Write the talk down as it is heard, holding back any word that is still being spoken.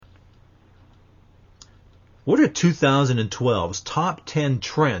What are 2012's top 10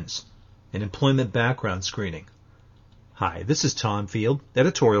 trends in employment background screening? Hi, this is Tom Field,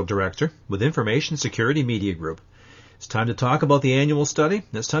 Editorial Director with Information Security Media Group. It's time to talk about the annual study,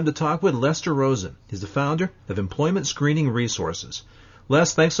 and it's time to talk with Lester Rosen. He's the founder of Employment Screening Resources.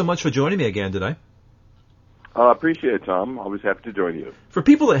 Les, thanks so much for joining me again today. Appreciate it, Tom. Always happy to join you. For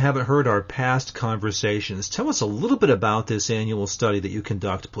people that haven't heard our past conversations, tell us a little bit about this annual study that you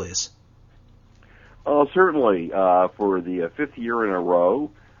conduct, please. Certainly. For the fifth year in a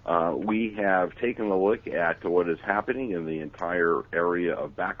row, we have taken a look at what is happening in the entire area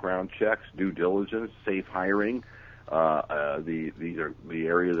of background checks, due diligence, safe hiring. These are the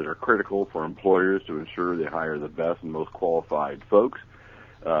areas that are critical for employers to ensure they hire the best and most qualified folks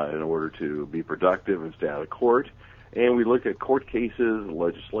in order to be productive and stay out of court. And we look at court cases,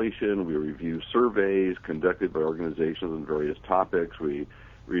 legislation. We review surveys conducted by organizations on various topics. We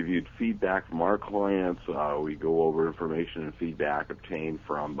reviewed feedback from our clients. We go over information and feedback obtained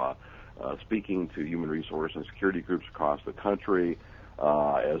from speaking to human resource and security groups across the country,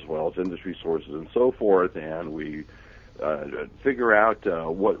 as well as industry sources and so forth. And we figure out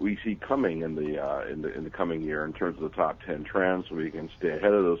what we see coming in the coming year in terms of the top 10 trends, so we can stay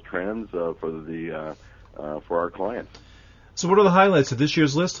ahead of those trends for our clients. So, what are the highlights of this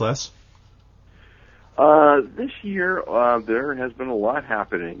year's list, Les? This year, there has been a lot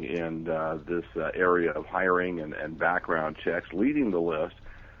happening in this area of hiring and background checks. Leading the list,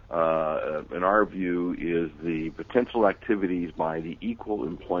 in our view, is the potential activities by the Equal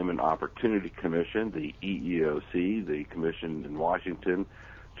Employment Opportunity Commission, the EEOC, the commission in Washington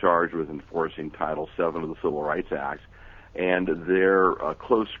charged with enforcing Title VII of the Civil Rights Act, and their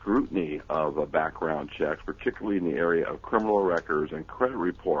close scrutiny of background checks, particularly in the area of criminal records and credit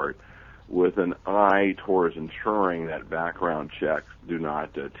report, with an eye towards ensuring that background checks do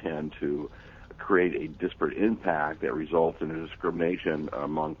not tend to create a disparate impact that results in a discrimination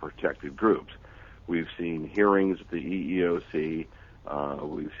among protected groups. We've seen hearings at the EEOC,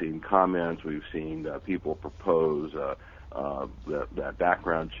 we've seen comments, we've seen people propose that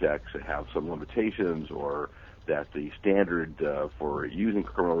background checks have some limitations, or that the standard for using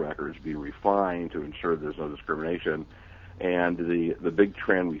criminal records be refined to ensure there's no discrimination. And the big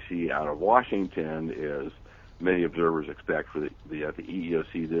trend we see out of Washington is many observers expect for the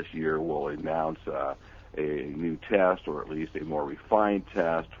EEOC this year will announce a new test, or at least a more refined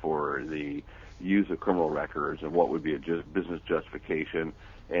test for the use of criminal records and what would be a business justification,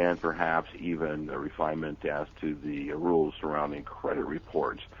 and perhaps even a refinement as to the rules surrounding credit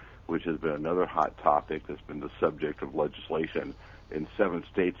reports, which has been another hot topic that's been the subject of legislation in 7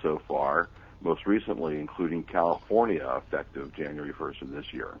 states so far, most recently including California, effective January 1st of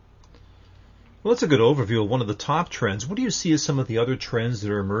this year. Well, that's a good overview of one of the top trends. What do you see as some of the other trends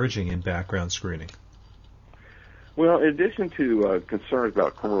that are emerging in background screening? Well, in addition to concerns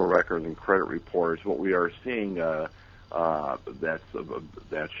about criminal records and credit reports, what we are seeing that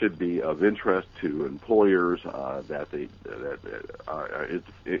should be of interest to employers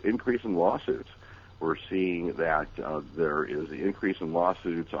is increase in lawsuits. We're seeing that there is an increase in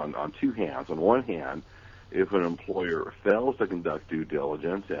lawsuits on two hands. On one hand, if an employer fails to conduct due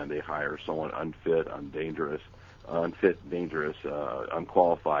diligence and they hire someone unfit, dangerous,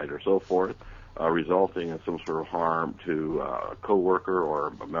 unqualified, or so forth, resulting in some sort of harm to a coworker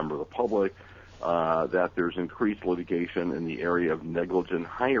or a member of the public, that there's increased litigation in the area of negligent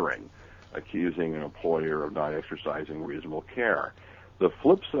hiring, accusing an employer of not exercising reasonable care. The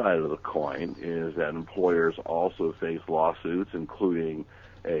flip side of the coin is that employers also face lawsuits, including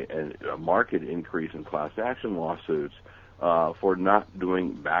a marked increase in class action lawsuits for not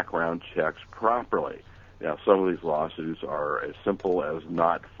doing background checks properly. Now, some of these lawsuits are as simple as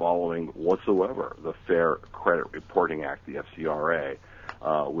not following whatsoever the Fair Credit Reporting Act, the FCRA,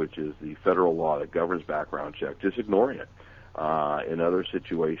 which is the federal law that governs background checks, just ignoring it. In other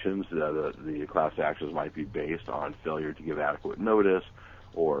situations, the class actions might be based on failure to give adequate notice,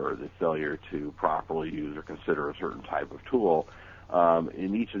 or the failure to properly use or consider a certain type of tool.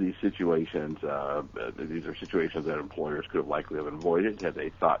 In each of these situations, these are situations that employers could have likely have avoided had they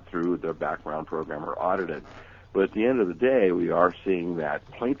thought through their background program or audited. But at the end of the day, we are seeing that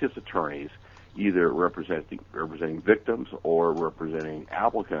plaintiffs' attorneys, either representing victims or representing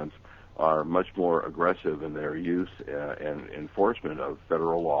applicants, are much more aggressive in their use and enforcement of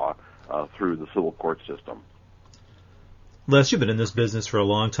federal law through the civil court system. Les, you've been in this business for a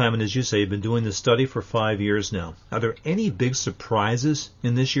long time, and as you say, you've been doing this study for 5 years now. Are there any big surprises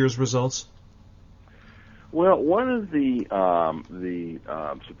in this year's results? Well, one of the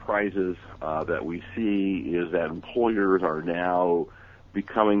surprises that we see is that employers are now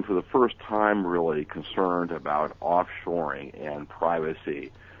becoming for the first time really concerned about offshoring and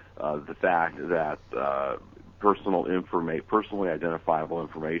privacy. The fact that personally identifiable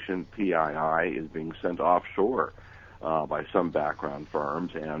information, PII, is being sent offshore by some background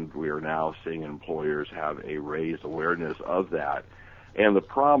firms, and we are now seeing employers have a raised awareness of that. And the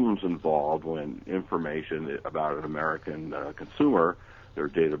problems involved when information about an American consumer, their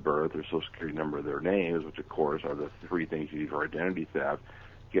date of birth, their social security number, their names, which of course are the three things you use for identity theft,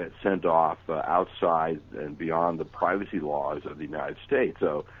 get sent off outside and beyond the privacy laws of the United States.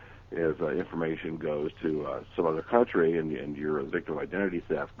 So if information goes to some other country and you're a victim of identity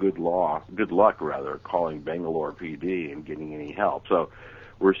theft, good luck calling Bangalore PD and getting any help. So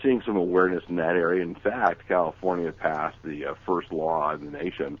we're seeing some awareness in that area. In fact, California passed the first law in the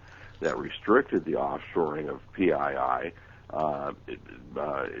nation that restricted the offshoring of PII,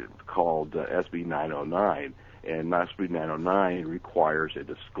 called SB 909. And SB 909 requires a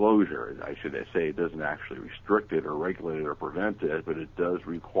disclosure. I should say it doesn't actually restrict it or regulate it or prevent it, but it does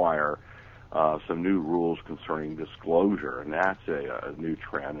require some new rules concerning disclosure, and that's a new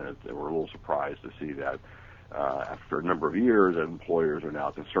trend, and we're a little surprised to see that after a number of years that employers are now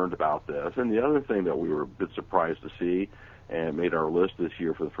concerned about this. And the other thing that we were a bit surprised to see and made our list this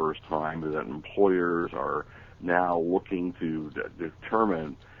year for the first time is that employers are now looking to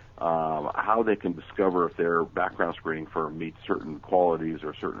determine how they can discover if their background screening firm meets certain qualities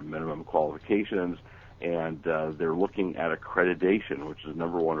or certain minimum qualifications, and they're looking at accreditation, which is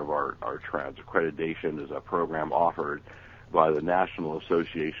number one of our trends. Accreditation is a program offered by the National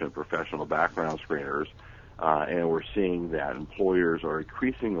Association of Professional Background Screeners, and we're seeing that employers are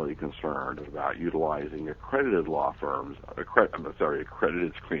increasingly concerned about utilizing accredited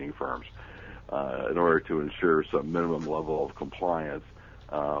accredited screening firms in order to ensure some minimum level of compliance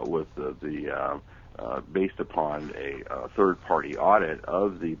with based upon a third-party audit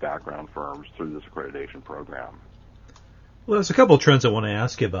of the background firms through this accreditation program. Well, there's a couple of trends I want to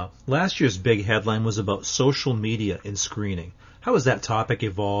ask you about. Last year's big headline was about social media in screening. How has that topic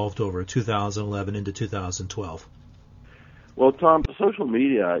evolved over 2011 into 2012? Well, Tom, social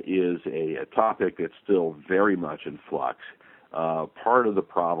media is a topic that's still very much in flux. Part of the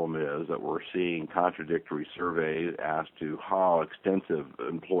problem is that we're seeing contradictory surveys as to how extensive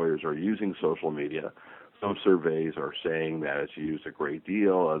employers are using social media. Some surveys are saying that it's used a great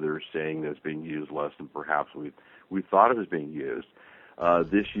deal, others saying that it's being used less than perhaps we thought it was being used.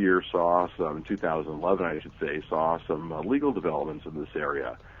 This year saw some, 2011 I should say, saw some legal developments in this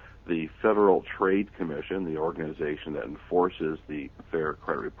area. The Federal Trade Commission, the organization that enforces the Fair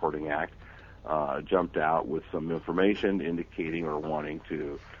Credit Reporting Act, jumped out with some information indicating or wanting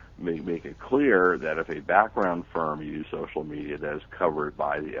to make it clear that if a background firm uses social media, that is covered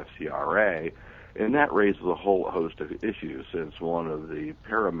by the FCRA, and that raises a whole host of issues, since one of the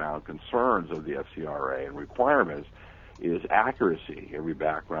paramount concerns of the FCRA and requirements is accuracy. Every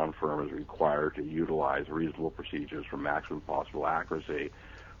background firm is required to utilize reasonable procedures for maximum possible accuracy.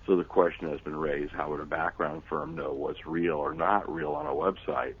 So the question has been raised, how would a background firm know what's real or not real on a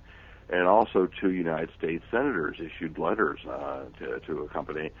website? And also 2 United States senators issued letters to a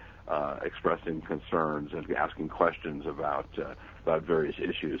company expressing concerns and asking questions about various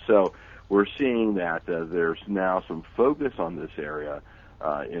issues. So we're seeing that there's now some focus on this area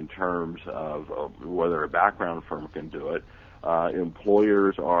in terms of whether a background firm can do it.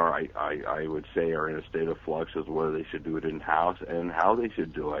 Employers are, I would say, are in a state of flux as to whether they should do it in-house and how they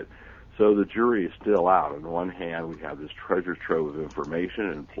should do it. So the jury is still out. On the one hand, we have this treasure trove of information,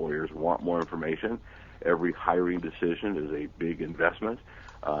 and employers want more information. Every hiring decision is a big investment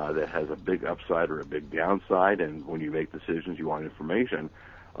that has a big upside or a big downside, and when you make decisions, you want information.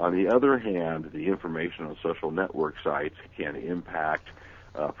 On the other hand, the information on social network sites can impact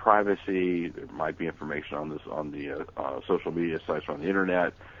privacy. There might be information on the social media sites on the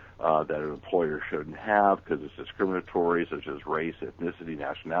internet that an employer shouldn't have because it's discriminatory, such as race, ethnicity,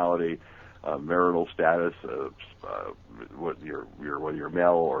 nationality, marital status, whether you're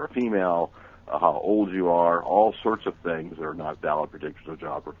male or a female, how old you are, all sorts of things that are not valid predictors of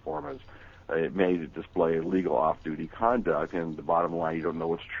job performance. It may display illegal off-duty conduct, and the bottom line, you don't know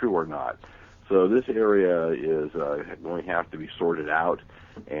what's true or not. So this area is going to have to be sorted out,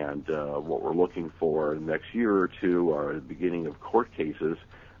 and what we're looking for in the next year or two are the beginning of court cases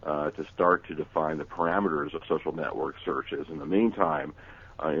to start to define the parameters of social network searches. In the meantime,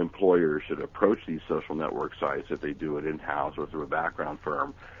 employers should approach these social network sites, if they do it in-house or through a background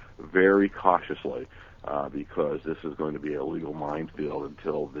firm, very cautiously, because this is going to be a legal minefield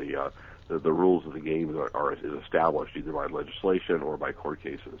until the rules of the game are established either by legislation or by court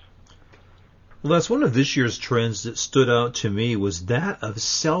cases. Well, that's one of this year's trends that stood out to me was that of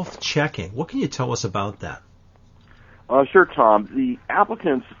self-checking. What can you tell us about that? Sure, Tom. The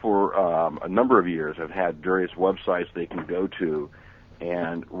applicants for a number of years have had various websites they can go to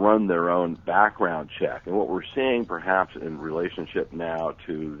and run their own background check. And what we're seeing, perhaps in relationship now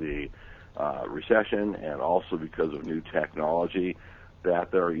to the recession and also because of new technology,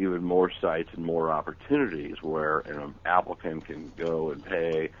 that there are even more sites and more opportunities where an applicant can go and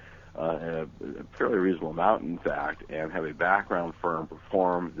pay a fairly reasonable amount, in fact, and have a background firm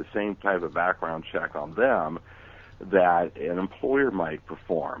perform the same type of background check on them that an employer might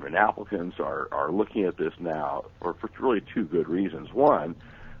perform. And applicants are looking at this now for really two good reasons. One,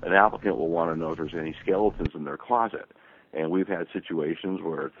 an applicant will want to know if there's any skeletons in their closet. And we've had situations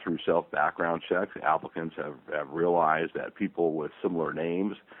where through self-background checks, applicants have realized that people with similar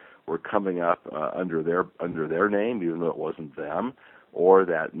names were coming up under their name, even though it wasn't them, or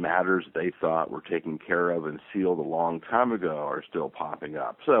that matters they thought were taken care of and sealed a long time ago are still popping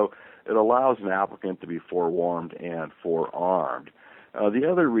up. So it allows an applicant to be forewarned and forearmed. The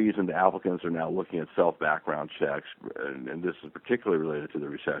other reason the applicants are now looking at self-background checks, and this is particularly related to the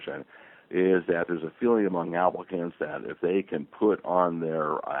recession, is that there's a feeling among applicants that if they can put on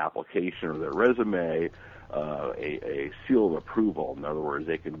their application or their resume a seal of approval, in other words,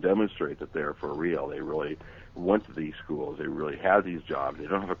 they can demonstrate that they're for real, they really went to these schools, they really have these jobs, they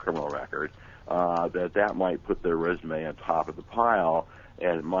don't have a criminal record, that might put their resume on top of the pile,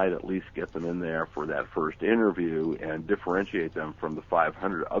 and it might at least get them in there for that first interview and differentiate them from the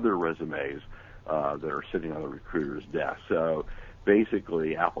 500 other resumes that are sitting on the recruiter's desk. So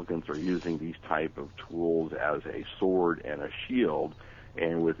basically, applicants are using these type of tools as a sword and a shield,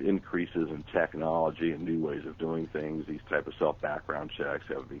 and with increases in technology and new ways of doing things, these type of self-background checks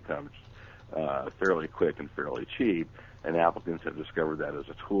have become fairly quick and fairly cheap, and applicants have discovered that as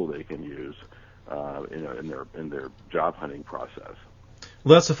a tool they can use in their job hunting process.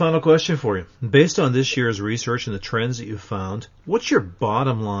 Well, that's the final question for you. Based on this year's research and the trends that you've found, what's your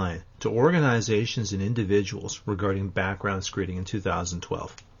bottom line to organizations and individuals regarding background screening in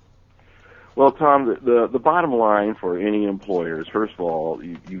 2012? Well, Tom, the bottom line for any employer is, first of all,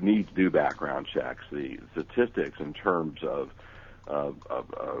 you need to do background checks. The statistics in terms of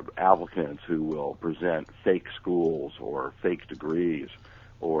applicants who will present fake schools or fake degrees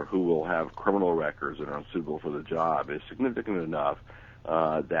or who will have criminal records that are unsuitable for the job is significant enough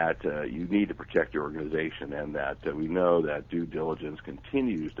that you need to protect your organization, and that we know that due diligence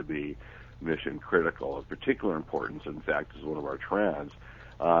continues to be mission critical. Of particular importance, in fact, is one of our trends,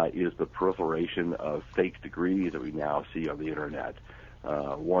 is the proliferation of fake degrees that we now see on the Internet.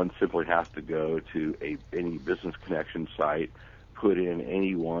 One simply has to go to any business connection site, put in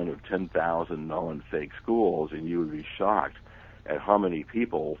any one of 10,000 known fake schools, and you would be shocked at how many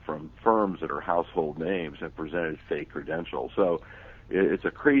people from firms that are household names have presented fake credentials. So it's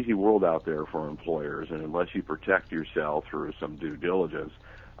a crazy world out there for employers, and unless you protect yourself through some due diligence,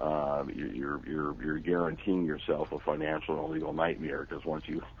 you're guaranteeing yourself a financial and legal nightmare, because once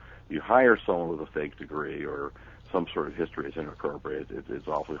you hire someone with a fake degree or some sort of history is inappropriate, it's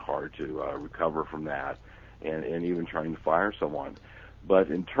awfully hard to recover from that, and even trying to fire someone. But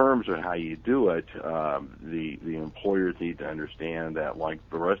in terms of how you do it, the employers need to understand that, like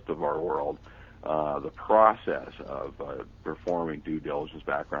the rest of our world, the process of performing due diligence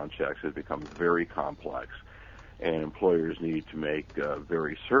background checks has become very complex, and employers need to make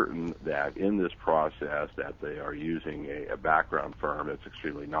very certain that in this process that they are using a background firm that's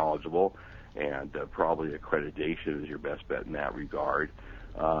extremely knowledgeable, and probably accreditation is your best bet in that regard,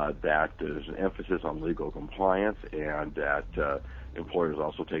 that there's an emphasis on legal compliance, and that employers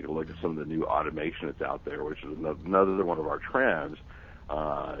also take a look at some of the new automation that's out there, which is another one of our trends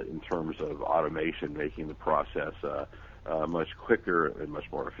in terms of automation, making the process much quicker and much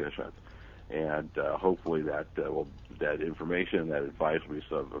more efficient. And hopefully that information, that advice will be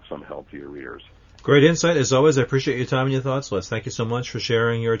of some help to your readers. Great insight. As always, I appreciate your time and your thoughts, Les. Thank you so much for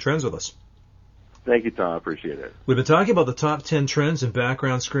sharing your trends with us. Thank you, Tom. I appreciate it. We've been talking about the top 10 trends in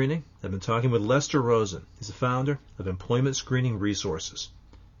background screening. I've been talking with Lester Rosen. He's the founder of Employment Screening Resources.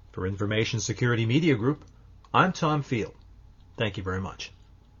 For Information Security Media Group, I'm Tom Field. Thank you very much.